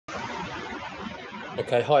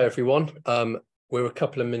Okay, hi everyone. We're a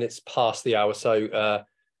couple of minutes past the hour, so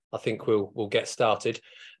I think we'll get started.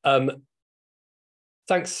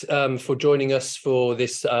 Thanks for joining us for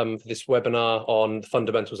this webinar on the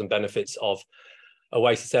fundamentals and benefits of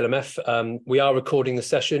Oasis LMF. We are recording the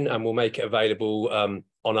session and we'll make it available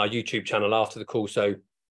on our YouTube channel after the call, so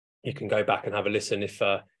you can go back and have a listen if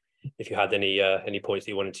you had any points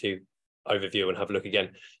that you wanted to overview and have a look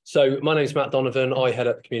again. So my name is Matt Donovan. I head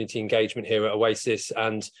up community engagement here at Oasis,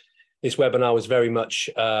 and this webinar was very much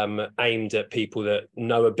aimed at people that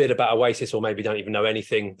know a bit about Oasis or maybe don't even know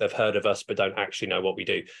anything. They've heard of us but don't actually know what we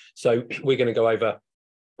do. So we're going to go over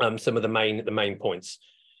some of the main points.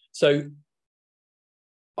 So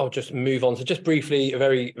I'll just move on. So just briefly, a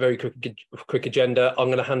very quick agenda. I'm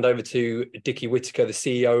going to hand over to Dickie, Whitaker, the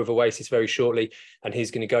CEO of Oasis, very shortly, and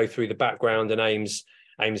he's going to go through the background and aims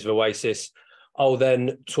of Oasis. I'll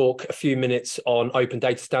then talk a few minutes on open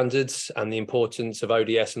data standards and the importance of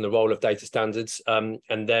ODS and the role of data standards. And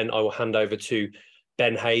then I will hand over to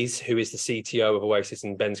Ben Hayes, who is the CTO of Oasis,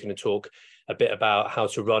 and Ben's going to talk a bit about how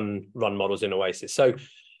to run models in Oasis. So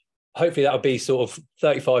hopefully that'll be sort of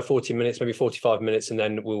 35, 40 minutes, maybe 45 minutes, and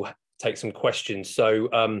then we'll take some questions.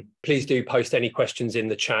 So please do post any questions in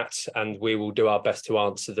the chat and we will do our best to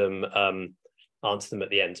answer them at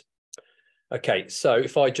the end. Okay, so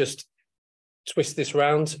if I just twist this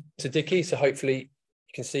round to Dickie, so hopefully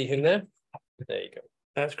you can see him there. There you go.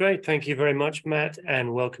 That's great. Thank you very much, Matt,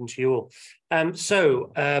 and welcome to you all. I want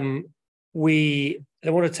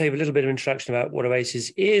to tell you a little bit of introduction about what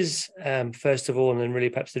Oasis is, first of all, and then really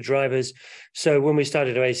perhaps the drivers. So when we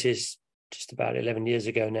started Oasis just about 11 years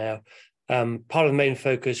ago now, part of the main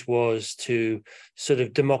focus was to sort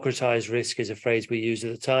of democratize risk, is a phrase we used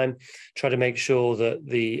at the time, try to make sure that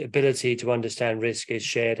the ability to understand risk is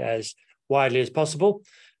shared as widely as possible.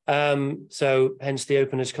 So hence the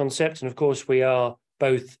openness concept. And of course, we are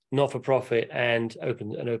both not-for-profit and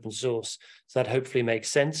open source. So that hopefully makes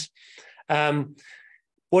sense.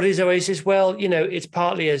 What is Oasis? Well, you know, it's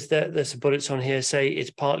partly, as there's some bullets on here say,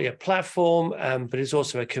 it's partly a platform, but it's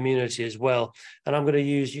also a community as well. And I'm going to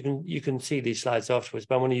use, you can see these slides afterwards,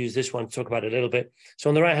 but I want to use this one to talk about it a little bit. So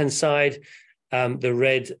on the right-hand side, the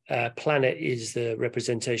red planet is the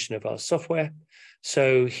representation of our software.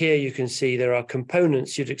 So here you can see there are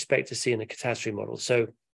components you'd expect to see in a catastrophe model. So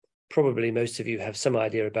probably most of you have some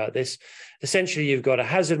idea about this. Essentially, you've got a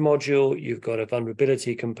hazard module, you've got a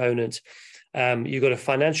vulnerability component, you've got a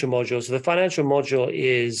financial module. So the financial module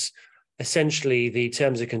is essentially the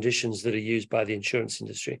terms and conditions that are used by the insurance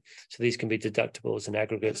industry. So these can be deductibles and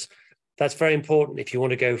aggregates. That's very important if you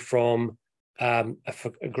want to go from a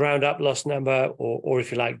ground up loss number or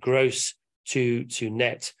if you like, gross to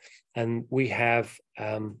net. And we have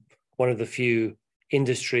one of the few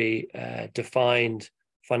industry defined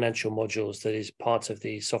financial modules that is part of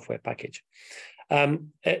the software package.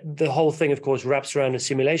 The whole thing, of course, wraps around a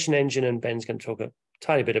simulation engine, and Ben's going to talk a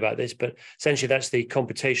tiny bit about this, but essentially that's the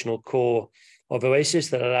computational core of Oasis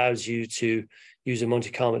that allows you to use a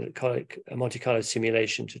Monte Carlo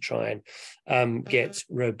simulation to try and get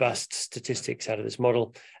robust statistics out of this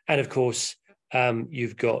model. And of course,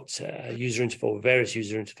 you've got various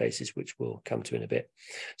user interfaces, which we'll come to in a bit.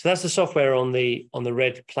 So that's the software on the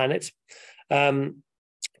red planet.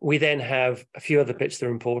 We then have a few other bits that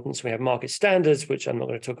are important. So we have market standards, which I'm not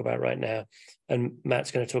going to talk about right now, and Matt's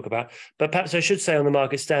going to talk about. But perhaps I should say on the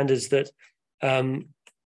market standards that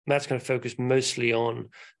Matt's going to focus mostly on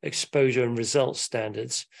exposure and results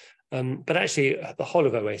standards. But actually, the whole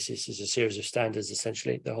of Oasis is a series of standards,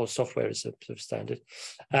 essentially. The whole software is a sort of standard.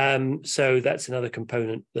 So that's another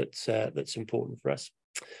component that's important for us.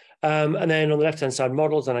 And then on the left-hand side,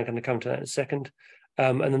 models, and I'm going to come to that in a second.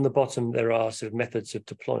 And then the bottom, there are sort of methods of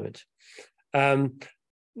deployment.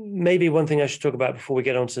 Maybe one thing I should talk about before we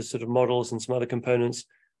get on to sort of models and some other components,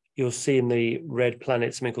 you'll see in the red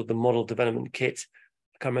planet something called the Model Development Kit.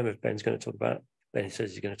 I can't remember if Ben's going to talk about it. Ben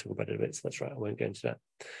says he's going to talk about it a bit, so that's right, I won't go into that.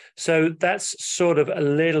 So that's sort of a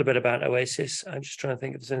little bit about Oasis. I'm just trying to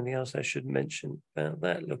think if there's anything else I should mention about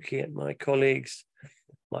that. Looking at my colleagues,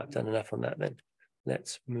 might have done enough on that then.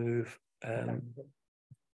 Let's move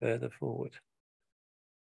further forward.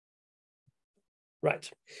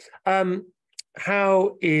 Right.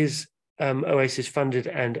 How is Oasis funded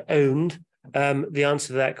and owned? The answer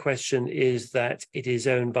to that question is that it is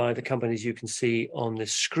owned by the companies you can see on the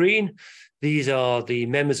screen. These are the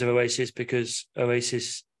members of Oasis because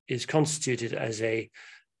Oasis is constituted as a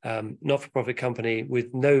not-for-profit company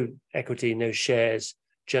with no equity, no shares,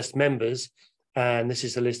 just members. And this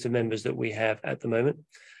is the list of members that we have at the moment.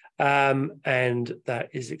 And that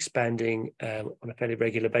is expanding on a fairly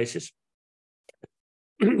regular basis.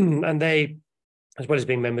 And they as well as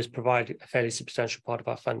being members, provide a fairly substantial part of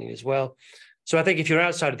our funding as well. So I think if you're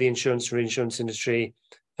outside of the insurance or reinsurance industry,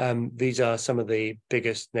 these are some of the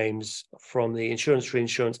biggest names from the insurance,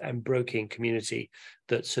 reinsurance, and broking community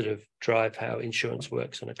that sort of drive how insurance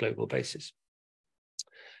works on a global basis.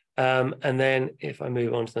 And then if I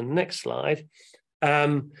move on to the next slide,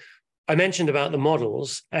 I mentioned about the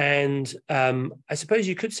models, and I suppose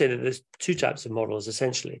you could say that there's two types of models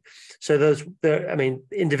essentially. So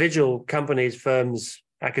individual companies, firms,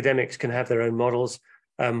 academics can have their own models.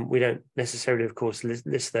 We don't necessarily, of course,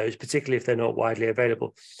 list those, particularly if they're not widely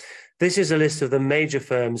available. This is a list of the major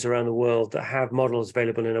firms around the world that have models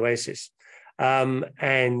available in Oasis. So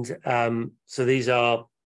these are,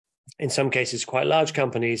 in some cases, quite large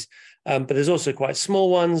companies, but there's also quite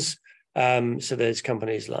small ones. So there's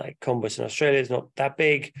companies like Combus in Australia, it's not that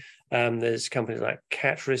big. There's companies like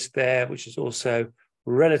Cat Risk there, which is also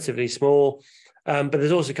relatively small. But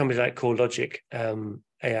there's also companies like CoreLogic,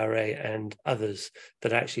 ARA, and others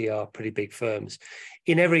that actually are pretty big firms.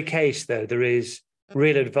 In every case, though, there is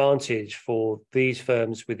real advantage for these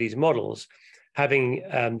firms with these models having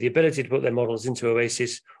the ability to put their models into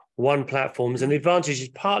Oasis one platforms. And the advantage is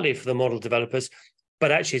partly for the model developers,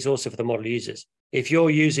 but actually it's also for the model users. If you're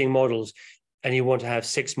using models and you want to have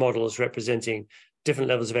 6 models representing different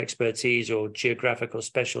levels of expertise or geographical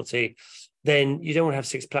specialty, then you don't want to have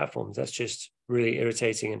 6 platforms. That's just really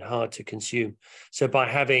irritating and hard to consume. So by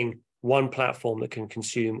having one platform that can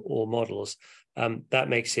consume all models, that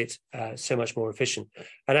makes it so much more efficient.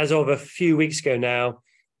 And as of a few weeks ago now,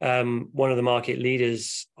 one of the market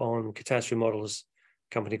leaders on catastrophe models,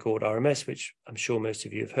 a company called RMS, which I'm sure most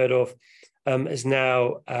of you have heard of, has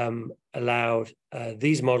now allowed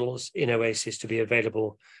these models in Oasis to be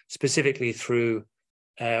available specifically through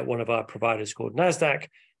one of our providers called NASDAQ,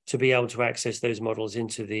 to be able to access those models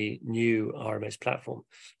into the new RMS platform.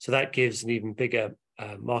 So that gives an even bigger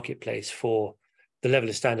marketplace for the level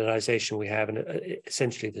of standardization we have, and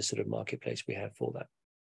essentially the sort of marketplace we have for that.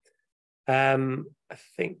 I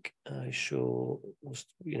think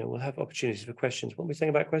we'll have opportunities for questions. What are we saying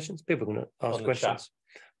about questions? People are going to ask questions.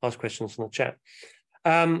 Ask questions on the chat.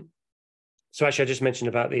 So actually, I just mentioned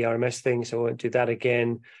about the RMS thing, so I won't do that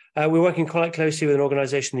again. We're working quite closely with an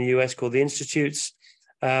organization in the US called the Institutes,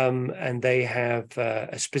 and they have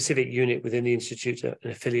a specific unit within the Institute, an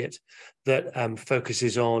affiliate, that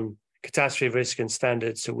focuses on catastrophe risk and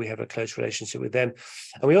standards. So we have a close relationship with them.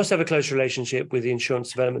 And we also have a close relationship with the Insurance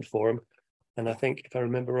Development Forum. And I think, if I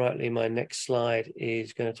remember rightly, my next slide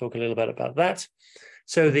is going to talk a little bit about that.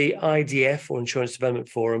 So the IDF, or Insurance Development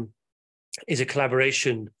Forum, is a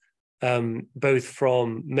collaboration both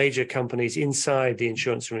from major companies inside the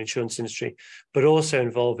insurance and reinsurance industry, but also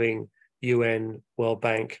involving UN, World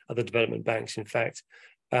Bank, other development banks, in fact,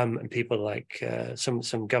 and people like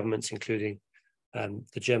some governments, including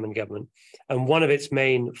the German government. And one of its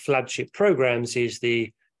main flagship programs is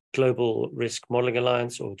the Global Risk Modeling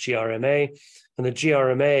Alliance, or GRMA. And the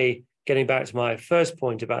GRMA, getting back to my first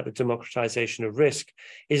point about the democratization of risk,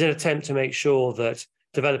 is an attempt to make sure that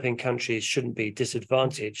developing countries shouldn't be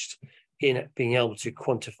disadvantaged in being able to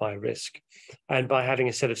quantify risk. And by having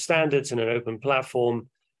a set of standards and an open platform,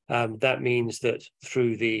 that means that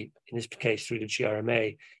in this case, through the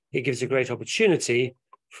GRMA, it gives a great opportunity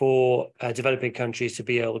for developing countries to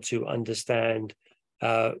be able to understand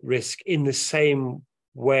risk in the same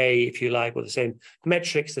way, if you like, or the same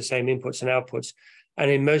metrics, the same inputs and outputs,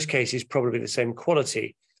 and in most cases, probably the same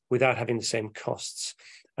quality without having the same costs.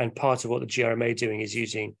 And part of what the GRMA doing is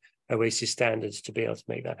using Oasis standards to be able to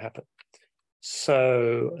make that happen.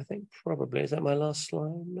 So I think probably, is that my last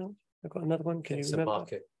slide, Mel? I've got another one. Can you remember?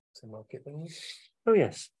 It's a market thing. Oh,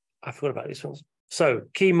 yes. I forgot about these ones. So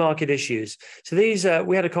key market issues. So these,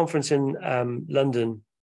 we had a conference in London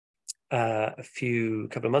a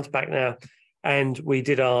couple of months back now, and we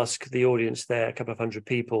did ask the audience there, a couple of hundred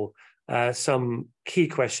people, some key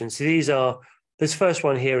questions. So this first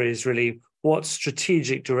one here is really, what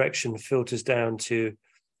strategic direction filters down to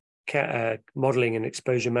modeling and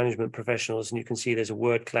exposure management professionals? And you can see there's a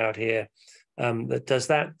word cloud here that does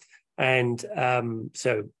that. And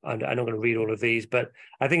so I'm not going to read all of these, but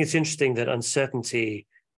I think it's interesting that uncertainty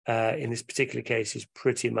in this particular case is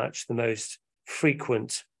pretty much the most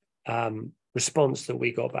frequent response that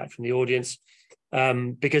we got back from the audience,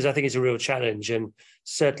 because I think it's a real challenge. And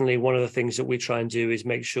certainly one of the things that we try and do is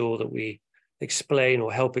make sure that we explain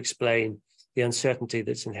or help explain the uncertainty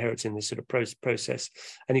that's inherent in this sort of process.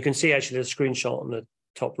 And you can see actually the screenshot on the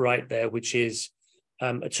top right there, which is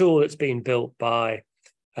a tool that's been built by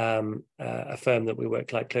a firm that we work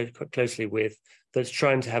quite closely with that's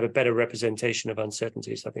trying to have a better representation of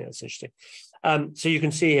uncertainties. I think that's interesting. So you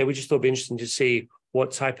can see here, we just thought it'd be interesting to see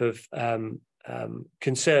what type of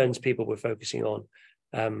concerns people were focusing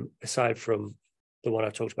on, aside from the one I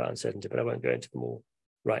talked about, uncertainty, but I won't go into them all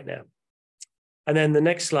right now. And then the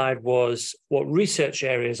next slide was what research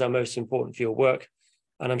areas are most important for your work.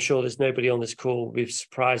 And I'm sure there's nobody on this call who'll be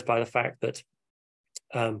surprised by the fact that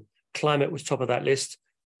climate was top of that list,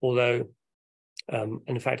 although and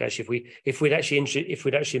in fact, actually, if we'd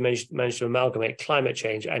actually managed to amalgamate climate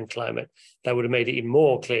change and climate, that would have made it even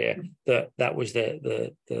more clear that that was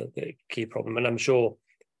the key problem. And I'm sure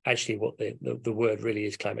actually what the word really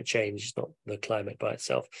is climate change. It's not the climate by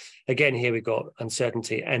itself. Again, here we've got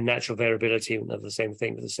uncertainty and natural variability, another the same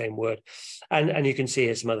thing with the same word. And you can see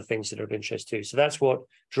here some other things that are of interest too. So that's what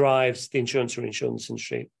drives the insurance or insurance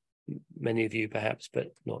industry. Many of you perhaps,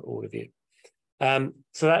 but not all of you.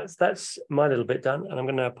 So that's my little bit done, and I'm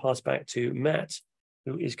going to pass back to Matt,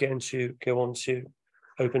 who is going to go on to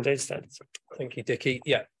open data standards. Thank you, Dickie.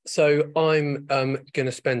 Yeah, so I'm going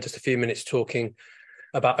to spend just a few minutes talking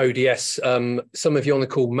about ODS. Some of you on the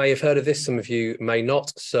call may have heard of this, some of you may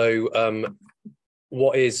not. So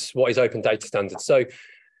what is open data standards? So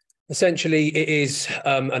essentially, it is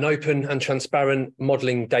an open and transparent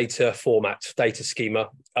modeling data format, data schema.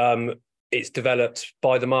 It's developed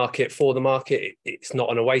by the market for the market. It's not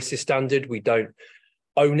an Oasis standard. We don't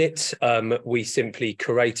own it. We simply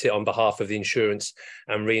create it on behalf of the insurance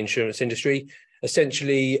and reinsurance industry.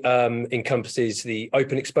 Essentially encompasses the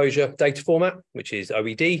open exposure data format, which is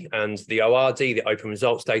OED, and the ORD, the open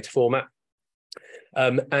results data format.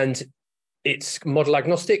 And it's model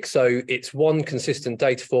agnostic, so it's one consistent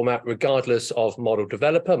data format regardless of model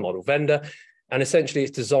developer, model vendor, and essentially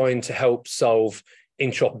it's designed to help solve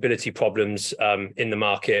interoperability problems in the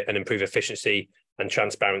market and improve efficiency and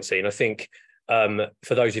transparency. And I think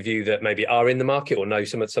for those of you that maybe are in the market or know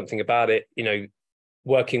something about it, you know,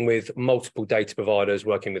 working with multiple data providers,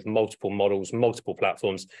 working with multiple models, multiple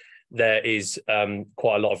platforms, there is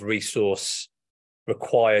quite a lot of resource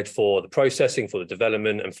required for the processing, for the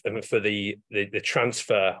development, and for the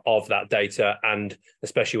transfer of that data, and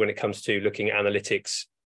especially when it comes to looking at analytics,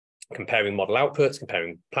 comparing model outputs,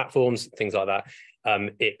 comparing platforms, things like that.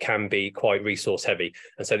 It can be quite resource heavy.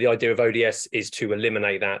 And so the idea of ODS is to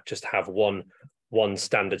eliminate that, just have one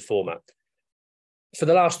standard format. For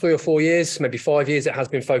the last 3 or 4 years, maybe 5 years, it has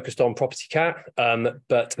been focused on property cat.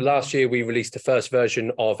 But last year, we released the first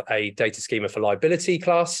version of a data schema for liability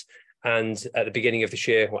class. And at the beginning of this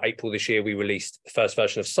year, or April this year, we released the first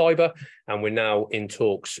version of cyber. And we're now in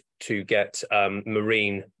talks to get a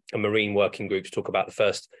marine working group to talk about the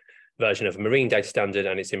first version of a marine data standard,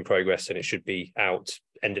 and it's in progress, and it should be out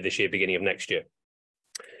end of this year, beginning of next year.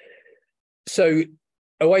 So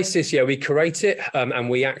Oasis, yeah, we create it, and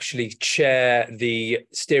we actually chair the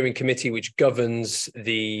steering committee, which governs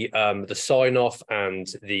the sign-off and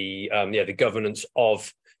the governance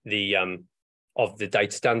of the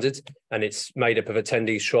data standard, and it's made up of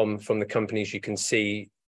attendees from the companies you can see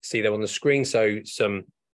there on the screen. So some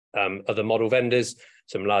other model vendors,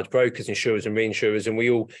 some large brokers, insurers and reinsurers, and we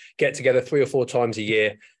all get together 3 or 4 times a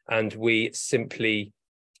year, and we simply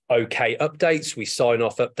okay updates, we sign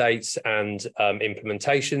off updates and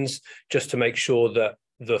implementations, just to make sure that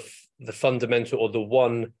the fundamental or the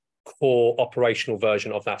one core operational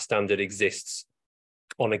version of that standard exists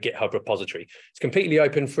on a GitHub repository. It's completely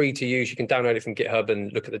open, free to use. You can download it from GitHub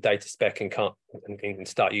and look at the data spec and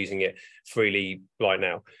start using it freely right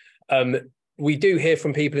now. We do hear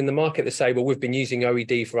from people in the market that say, well, we've been using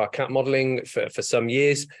OED for our cat modeling for some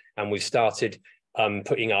years, and we've started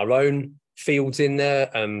putting our own fields in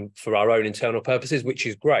there for our own internal purposes, which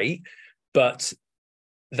is great, but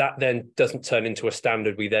that then doesn't turn into a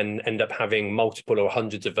standard. We then end up having multiple or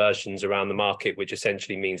hundreds of versions around the market, which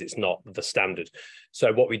essentially means it's not the standard.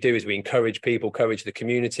 So what we do is we encourage the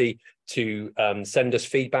community to send us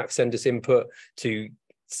feedback, send us input, to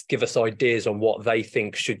give us ideas on what they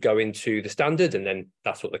think should go into the standard, and then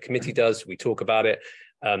that's what the committee does. We talk about it,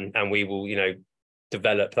 and we will,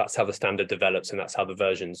 develop. That's how the standard develops, and that's how the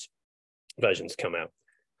versions come out.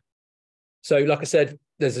 So, like I said,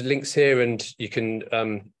 there's links here, and you can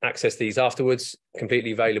access these afterwards.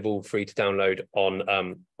 Completely available, free to download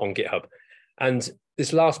on GitHub. And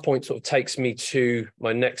this last point sort of takes me to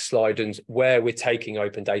my next slide and where we're taking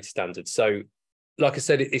open data standards. So, like I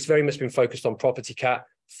said, it's very much been focused on property cat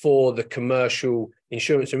for the commercial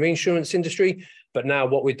insurance and reinsurance industry. But now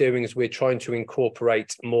what we're doing is we're trying to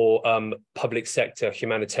incorporate more public sector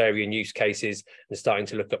humanitarian use cases and starting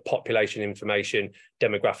to look at population information,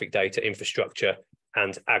 demographic data, infrastructure,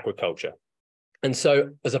 and agriculture. And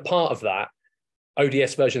so as a part of that,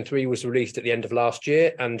 ODS version 3 was released at the end of last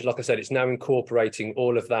year. And like I said, it's now incorporating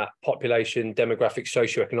all of that population, demographic,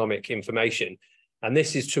 socioeconomic information. And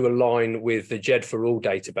this is to align with the GED for All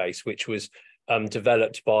database, which was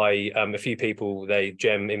developed by a few people,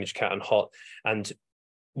 Gem, ImageCat and HOT. And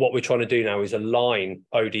what we're trying to do now is align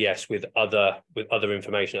ODS with other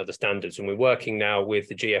information, other standards. And we're working now with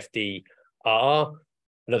the GFDRR,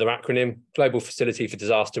 another acronym, Global Facility for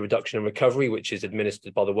Disaster Reduction and Recovery, which is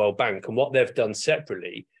administered by the World Bank. And what they've done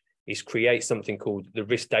separately is create something called the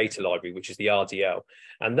Risk Data Library, which is the RDL.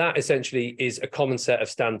 And that essentially is a common set of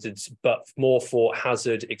standards, but more for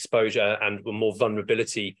hazard, exposure, and more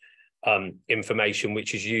vulnerability information,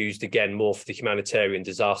 which is used, again, more for the humanitarian,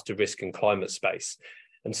 disaster risk and climate space.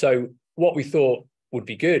 And so what we thought would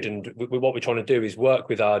be good, and what we're trying to do is work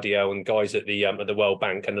with RDL and guys at the World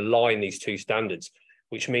Bank and align these two standards,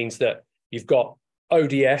 which means that you've got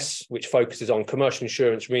ODS, which focuses on commercial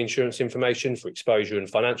insurance, reinsurance information for exposure and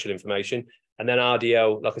financial information. And then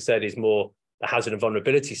RDL, like I said, is more the hazard and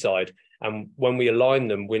vulnerability side. And when we align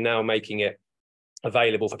them, we're now making it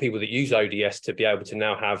available for people that use ODS to be able to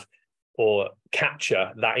now have or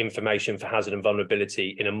capture that information for hazard and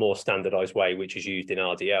vulnerability in a more standardized way, which is used in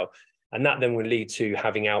RDL. And that then will lead to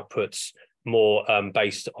having outputs more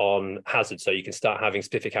based on hazard. So you can start having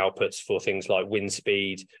specific outputs for things like wind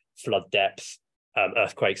speed, flood depth,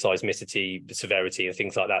 earthquake seismicity, severity, and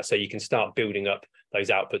things like that. So you can start building up those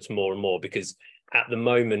outputs more and more, because at the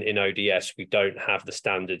moment in ODS, we don't have the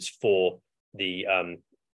standards for the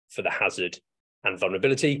hazard and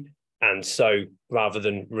vulnerability. And so rather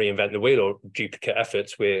than reinvent the wheel or duplicate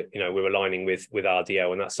efforts, we're aligning with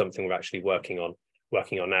RDL, and that's something we're actually working on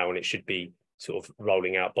now, and it should be sort of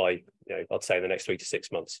rolling out by, I'd say in the next 3 to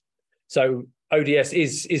 6 months. So ODS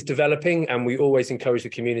is developing, and we always encourage the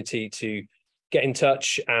community to get in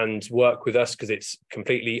touch and work with us, because it's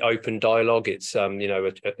completely open dialogue. It's a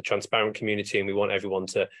transparent community, and we want everyone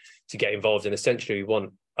to get involved. And essentially, we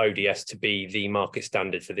want ODS to be the market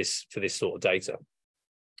standard for this sort of data.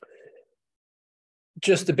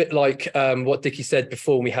 Just a bit like what Dickie said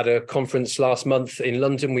before, we had a conference last month in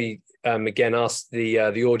London. We again asked the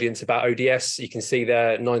audience about ODS. You can see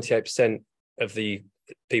there 98% of the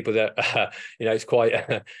people that it's quite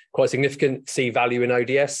significant, see value in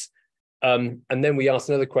ODS. And then we asked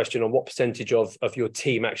another question on what percentage of your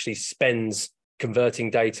team actually spends converting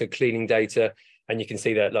data, cleaning data, and you can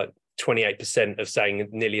see that like 28% of saying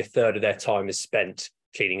nearly a third of their time is spent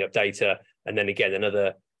cleaning up data, and then again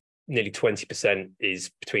another nearly 20%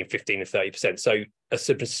 is between 15 and 30%. So a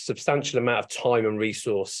substantial amount of time and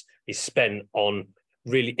resource is spent on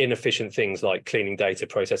really inefficient things like cleaning data,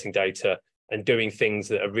 processing data, and doing things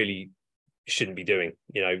that are really shouldn't be doing.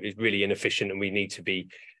 It's really inefficient, and we need to be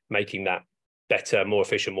making that better, more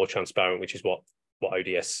efficient, more transparent, which is what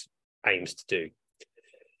ODS aims to do.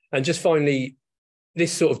 And just finally,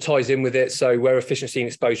 this sort of ties in with it. So where efficiency and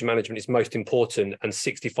exposure management is most important, and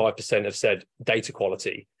 65% have said data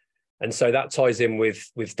quality. And so that ties in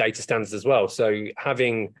with data standards as well. So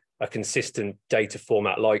having a consistent data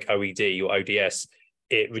format like OED or ODS,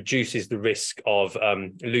 it reduces the risk of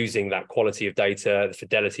losing that quality of data, the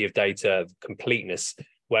fidelity of data, the completeness.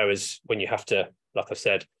 Whereas when you have to, like I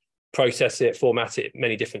said, process it, format it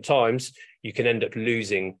many different times, you can end up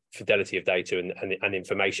losing fidelity of data and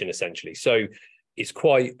information essentially. So it's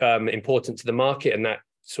quite important to the market, and that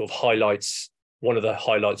sort of highlights one of the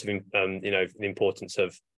highlights of the importance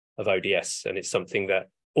of ODS, and it's something that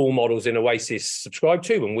all models in Oasis subscribe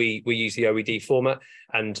to, and we use the OED format.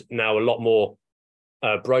 And now a lot more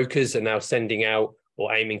brokers are now sending out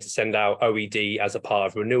or aiming to send out OED as a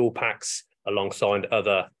part of renewal packs alongside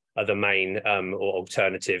other main or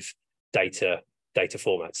alternative data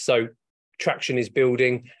formats. So traction is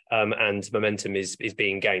building and momentum is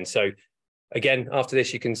being gained. So again, after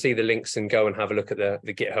this, you can see the links and go and have a look at the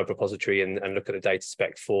GitHub repository and look at the data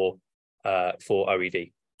spec for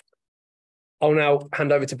OED. I'll now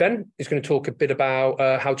hand over to Ben, who's going to talk a bit about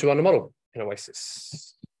how to run a model in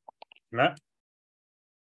Oasis. Matt.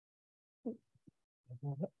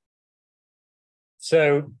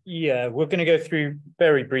 So yeah, we're going to go through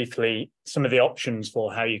very briefly some of the options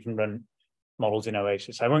for how you can run models in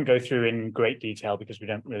Oasis. I won't go through in great detail because we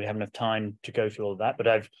don't really have enough time to go through all of that, but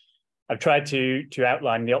I've tried to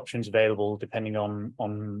outline the options available depending on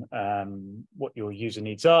what your user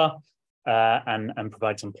needs are, and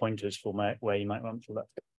provide some pointers for where you might run through that.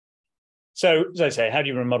 So, as I say, how do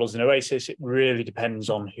you run models in Oasis? It really depends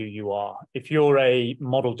on who you are. If you're a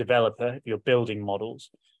model developer, if you're building models,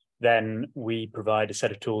 then we provide a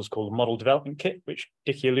set of tools called the Model Development Kit, which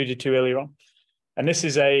Dickie alluded to earlier on. And this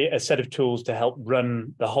is a set of tools to help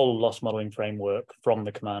run the whole loss modeling framework from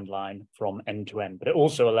the command line from end to end. But it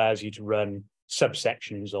also allows you to run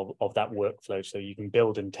subsections of that workflow, so you can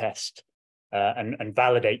build and test and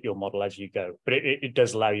validate your model as you go. But it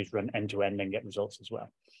does allow you to run end to end and get results as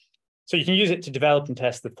well. So you can use it to develop and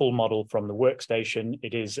test the full model from the workstation.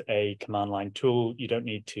 It is a command line tool. You don't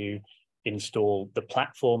need to install the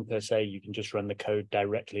platform per se. You can just run the code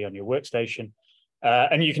directly on your workstation.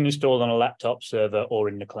 And you can install on a laptop, server, or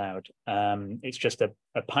in the cloud. It's just a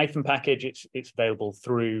Python package. It's available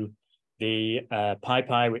through the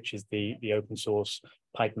PyPy, which is the open source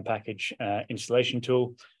Python package installation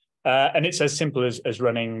tool. And it's as simple as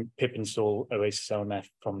running pip install Oasis LMF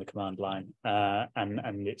from the command line.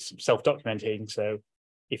 And it's self-documenting. So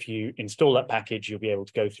if you install that package, you'll be able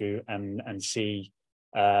to go through and see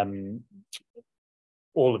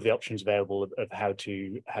all of the options available of how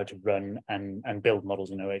to run and build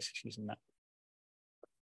models in Oasis using that.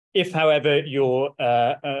 If, however, you're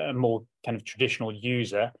a more kind of traditional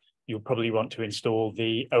user, you'll probably want to install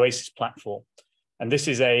the Oasis platform. And this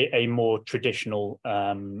is a more traditional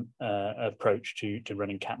approach to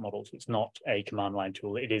running cat models. It's not a command line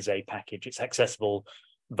tool. It is a package. It's accessible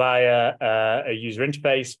via a user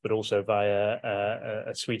interface, but also via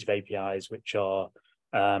a suite of APIs, which are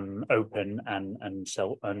open and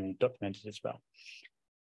documented as well.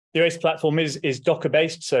 The Oasis platform is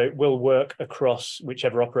Docker-based, so it will work across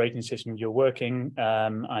whichever operating system you're working,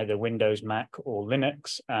 either Windows, Mac, or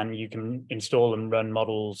Linux, and you can install and run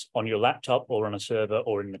models on your laptop or on a server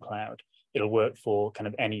or in the cloud. It'll work for kind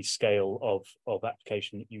of any scale of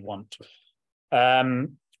application that you want.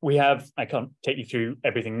 We have, I can't take you through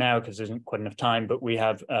everything now because there isn't quite enough time, but we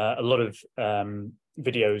have a lot of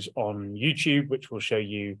videos on YouTube, which will show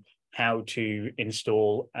you how to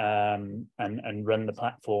install and run the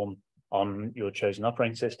platform on your chosen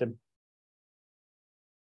operating system.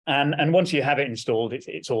 And once you have it installed,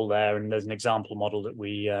 it's all there. And there's an example model that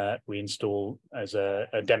we install as a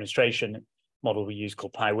demonstration model we use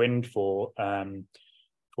called PyWind for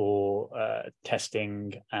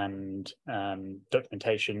testing and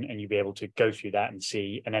documentation, and you'll be able to go through that and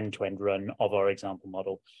see an end-to-end run of our example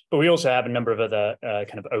model. But we also have a number of other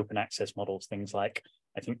kind of open access models, things like,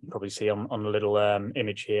 I think you probably see on the little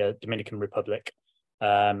image here, Dominican Republic.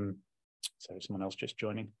 So someone else just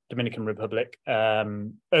joining. Dominican Republic,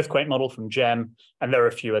 earthquake model from GEM, and there are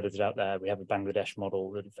a few others out there. We have a Bangladesh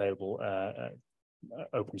model that's available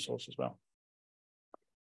open source as well.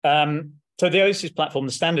 So the Oasis platform,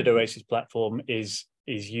 the standard Oasis platform, is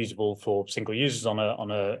usable for single users on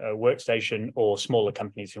a workstation, or smaller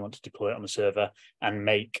companies who want to deploy it on a server and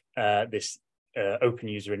make this open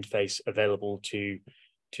user interface available to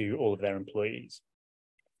all of their employees.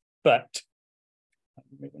 But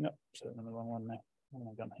moving up, so I'm on the wrong one now. What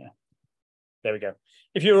have I done here? There we go.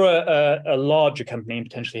 If you're a larger company and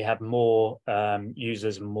potentially have more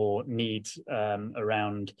users and more needs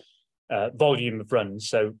around volume of runs,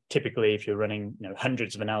 so typically if you're running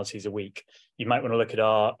hundreds of analyses a week, you might want to look at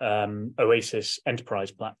our Oasis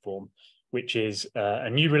Enterprise platform, which is a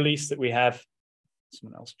new release that we have.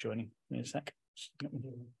 Someone else joining in a sec.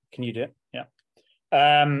 Can you do it? Yeah.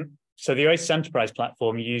 So the Oasis Enterprise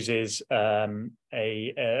platform uses a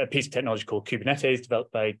piece of technology called Kubernetes,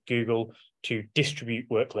 developed by Google, to distribute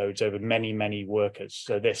workloads over many, many workers.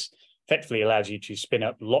 So this effectively allows you to spin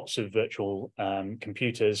up lots of virtual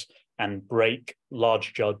computers and break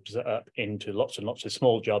large jobs up into lots and lots of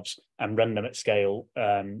small jobs and run them at scale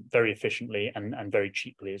very efficiently and very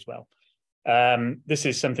cheaply as well. This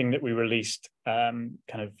is something that we released kind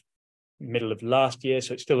of middle of last year,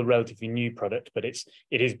 so it's still a relatively new product, but it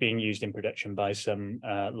is being used in production by some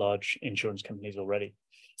large insurance companies already.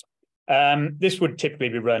 This would typically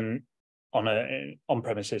be run on a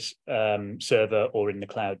on-premises server or in the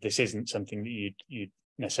cloud. This isn't something that you'd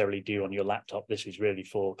necessarily do on your laptop. This is really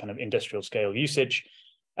for kind of industrial scale usage.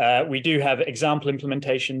 We do have example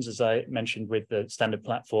implementations, as I mentioned, with the standard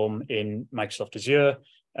platform in Microsoft Azure,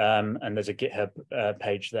 and there's a GitHub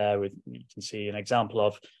page there with, you can see an example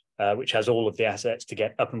of which has all of the assets to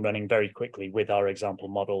get up and running very quickly with our example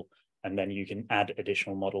model, and then you can add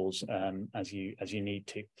additional models as you need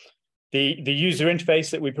to. The user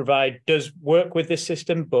interface that we provide does work with this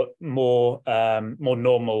system, but more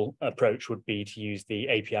normal approach would be to use the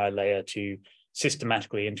API layer to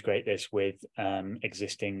systematically integrate this with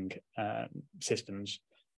existing systems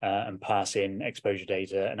and pass in exposure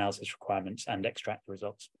data, analysis requirements, and extract the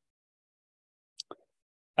results.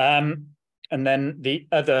 And then the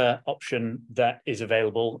other option that is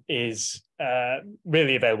available is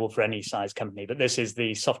really available for any size company, but this is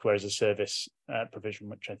the software as a service provision,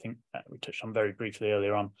 which I think we touched on very briefly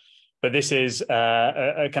earlier on. But this is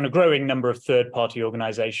a kind of growing number of third-party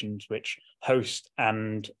organizations which host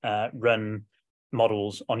and run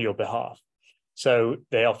models on your behalf. So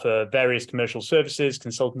they offer various commercial services,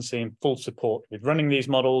 consultancy, and full support with running these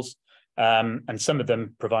models. And some of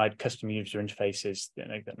them provide custom user interfaces.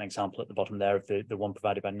 I've got an example at the bottom there of the one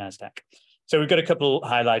provided by NASDAQ. So we've got a couple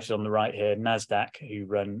highlighted on the right here. NASDAQ, who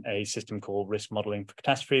run a system called Risk Modeling for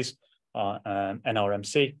Catastrophes,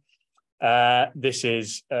 NRMC. This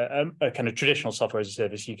is a kind of traditional software as a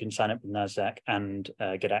service. You can sign up with NASDAQ and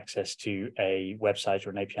get access to a website or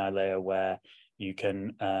an API layer where you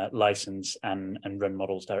can license and run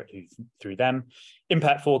models directly through them.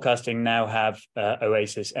 Impact Forecasting now have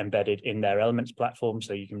Oasis embedded in their Elements platform,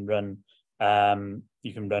 so you can run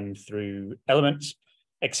through Elements.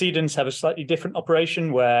 Exceedance have a slightly different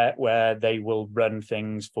operation where they will run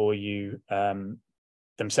things for you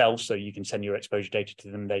themselves, so you can send your exposure data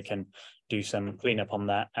to them. They can do some cleanup on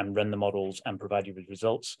that and run the models and provide you with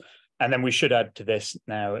results. And then we should add to this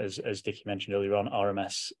now, as Dickie mentioned earlier on,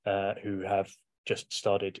 RMS, who have just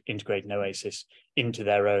started integrating Oasis into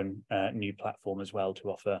their own new platform as well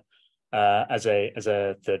to offer as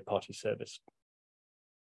a third-party service.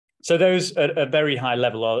 So those at a very high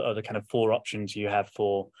level are the kind of four options you have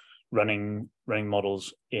for running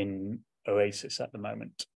models in Oasis at the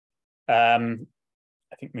moment.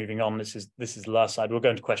 I think moving on, this is the last slide. We'll go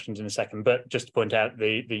into questions in a second, but just to point out,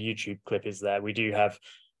 the YouTube clip is there. We do have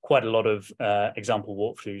quite a lot of example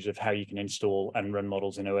walkthroughs of how you can install and run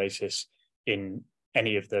models in Oasis in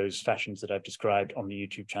any of those fashions that I've described on the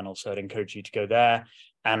YouTube channel. So I'd encourage you to go there.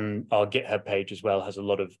 And our GitHub page as well has a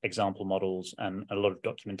lot of example models and a lot of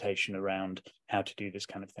documentation around how to do this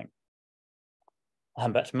kind of thing. I'll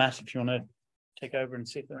hand back to Matt if you want to take over and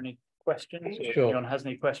see if there are any questions. Or sure. If anyone has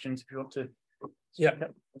any questions, if you want to. Yeah,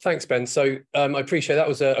 thanks, Ben. So I appreciate that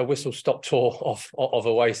was a whistle-stop tour of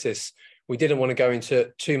Oasis. We didn't want to go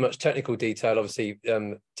into too much technical detail, obviously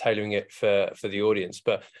tailoring it for the audience,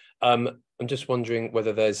 but I'm just wondering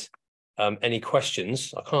whether there's any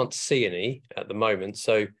questions. I can't see any at the moment,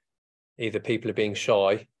 so either people are being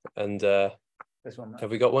shy and have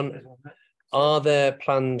we got one? Are there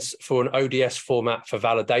plans for an ODS format for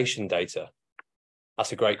validation data?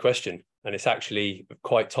 That's a great question, and it's actually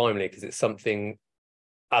quite timely because it's something,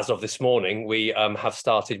 as of this morning, we have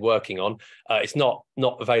started working on. It's not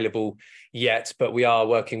available yet, but we are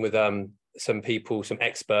working with some people, some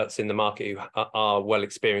experts in the market who are well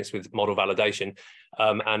experienced with model validation,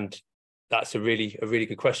 and that's a really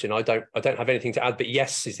good question. I don't have anything to add, but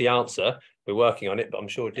yes is the answer. We're working on it, but I'm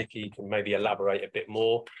sure Dickie can maybe elaborate a bit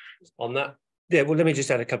more on that. Yeah, well, let me just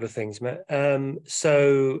add a couple of things, Matt. I mean,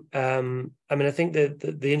 I think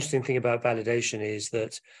the interesting thing about validation is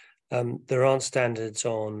that there aren't standards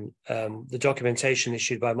on the documentation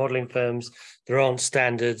issued by modeling firms. There aren't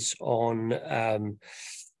standards on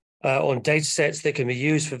data sets that can be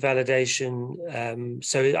used for validation.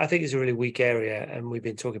 So I think it's a really weak area, and we've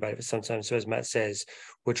been talking about it for some time. So as Matt says,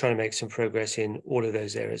 we're trying to make some progress in all of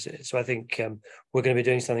those areas. So I think we're going to be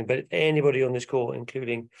doing something, but anybody on this call,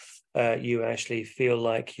 including you, Ashley, feel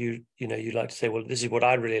like you'd like to say, well, this is what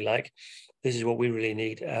I really like, this is what we really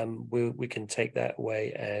need, we can take that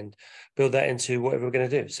away and build that into whatever we're going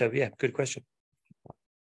to do. So yeah, good question.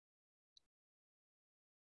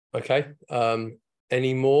 Okay,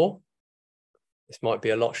 any more? This might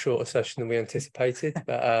be a lot shorter session than we anticipated,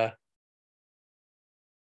 but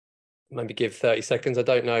maybe give 30 seconds. I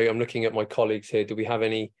don't know, I'm looking at my colleagues here. Do we have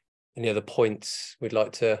any other points we'd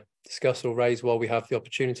like to discuss or raise while we have the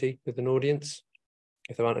opportunity with an audience,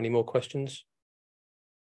 if there aren't any more questions?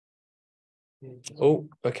 Oh,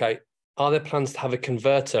 okay. Are there plans to have a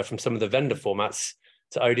converter from some of the vendor formats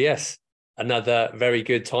to ODS? Another very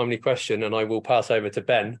good, timely question, and I will pass over to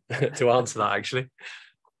Ben to answer that, actually.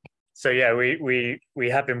 So yeah, we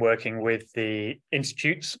have been working with the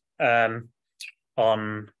institutes on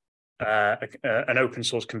an open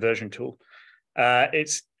source conversion tool.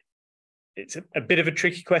 It's a bit of a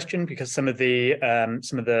tricky question because some of the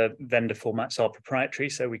vendor formats are proprietary,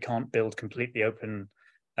 so we can't build completely open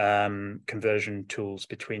conversion tools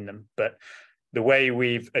between them. But the way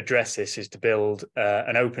we've addressed this is to build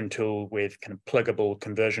an open tool with kind of pluggable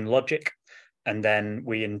conversion logic, and then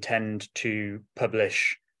we intend to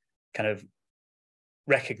publish kind of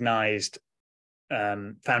recognized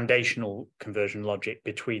foundational conversion logic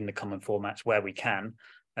between the common formats where we can,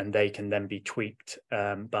 and they can then be tweaked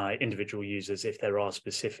by individual users if there are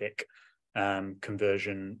specific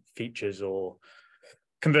conversion features or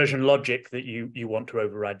conversion logic that you want to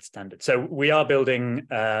override the standard. So we are building,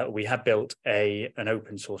 we have built an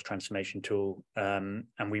open source transformation tool, and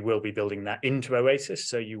we will be building that into Oasis.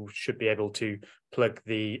 So you should be able to plug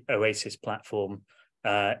the Oasis platform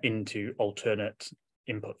into alternate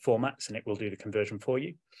input formats, and it will do the conversion for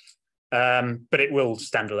you. But it will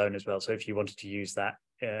stand alone as well. So if you wanted to use that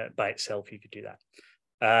by itself, you could do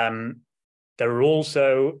that. There are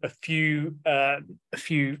also a few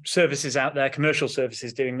services out there, commercial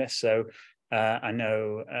services doing this. So I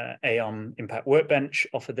know Aon Impact Workbench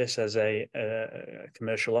offer this as a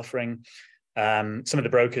commercial offering. Some of the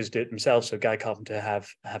brokers do it themselves. So Guy Carpenter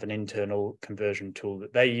have an internal conversion tool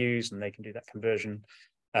that they use, and they can do that conversion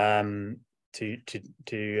to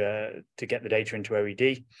get the data into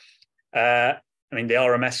OED. I mean, the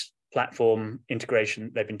RMS platform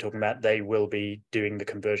integration they've been talking about, they will be doing the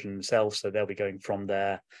conversion themselves. So they'll be going from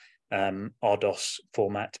their RDOS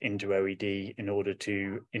format into OED in order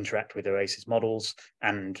to interact with Oasis models.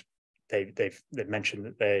 And they've mentioned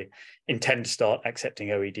that they intend to start accepting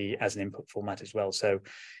OED as an input format as well. So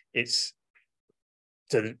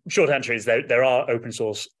the short answer is there are open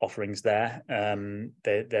source offerings there.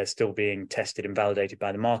 They're still being tested and validated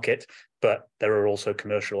by the market, but there are also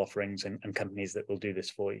commercial offerings and companies that will do this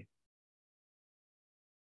for you.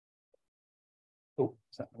 Oh,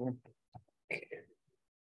 is that the one?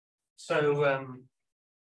 So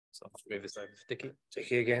I'll move this over to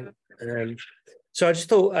Dickie again. So I just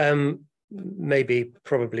thought maybe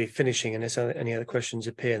probably finishing, unless any other questions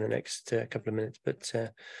appear in the next couple of minutes, but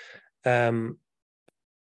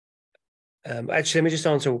actually, let me just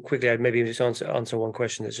answer quickly. I'd maybe just answer one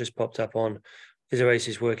question that's just popped up on: is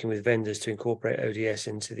Oasis working with vendors to incorporate ODS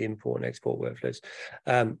into the import and export workflows?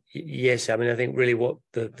 Yes, I mean, I think really what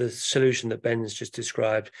the solution that Ben's just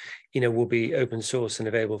described, will be open source and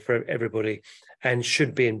available for everybody, and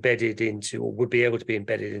should be embedded into, or would be able to be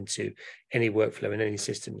embedded into any workflow in any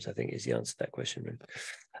systems, I think is the answer to that question, really.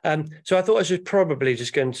 So I thought I should probably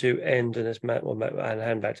just going to end, and as Matt, I'll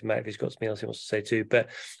hand back to Matt if he's got something else he wants to say too, but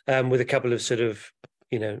with a couple of sort of,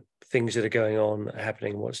 things that are going on,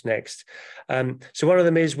 happening, what's next. So one of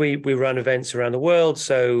them is we run events around the world.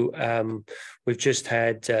 So we've just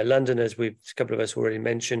had London, as a couple of us already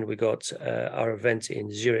mentioned. We got our event in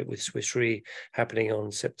Zurich with Swiss Re happening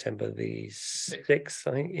on September the 6th,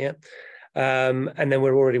 I think, yeah. And then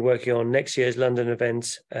we're already working on next year's London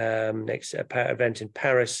event, next event in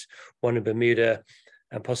Paris, one in Bermuda,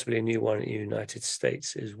 and possibly a new one in the United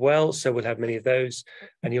States as well. So we'll have many of those,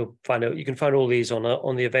 and you can find all these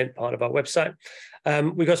on the event part of our website.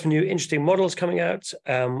 We've got some new interesting models coming out.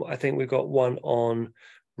 I think we've got one on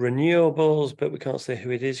renewables, but we can't say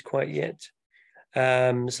who it is quite yet.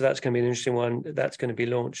 So that's going to be an interesting one. That's going to be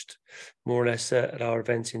launched more or less at our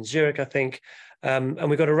event in Zurich, I think. And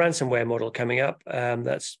we've got a ransomware model coming up.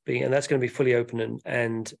 That's going to be fully open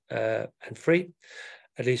and free,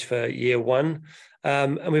 at least for year one.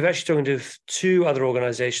 And we've actually talking to two other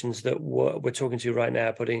organizations that we're talking to right now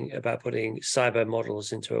about putting cyber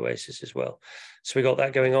models into Oasis as well. So we got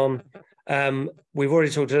that going on. We've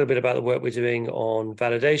already talked a little bit about the work we're doing on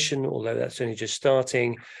validation, although that's only just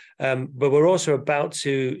starting. But we're also about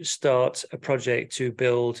to start a project to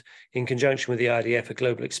build, in conjunction with the IDF, a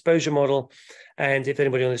global exposure model. And if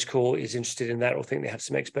anybody on this call is interested in that, or think they have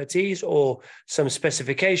some expertise or some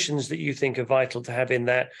specifications that you think are vital to have in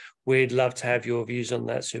that, we'd love to have your views on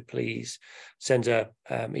that. So please send an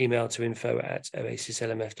email to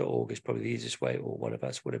info@oasislmf.org is probably the easiest way, or one of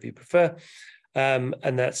us, whatever you prefer. And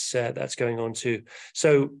that's going on too.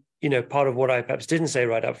 So, part of what I perhaps didn't say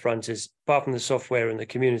right up front is, apart from the software and the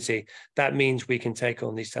community, that means we can take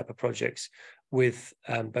on these type of projects with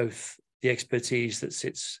both the expertise that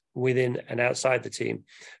sits within and outside the team,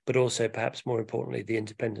 but also perhaps more importantly, the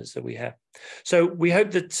independence that we have. So we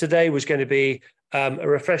hope that today was going to be a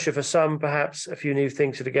refresher for some, perhaps a few new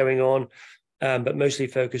things that are going on, but mostly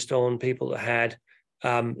focused on people that had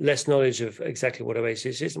less knowledge of exactly what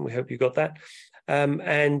Oasis is, and we hope you got that.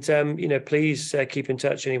 Please keep in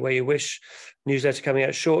touch any way you wish. Newsletter coming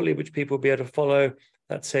out shortly, which people will be able to follow.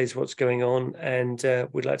 That says what's going on, and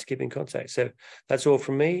we'd like to keep in contact. So that's all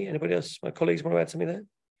from me. Anybody else, my colleagues, want to add something there?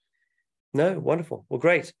 No? Wonderful. Well,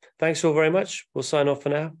 great. Thanks all very much. We'll sign off for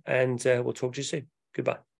now, and we'll talk to you soon.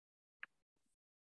 Goodbye.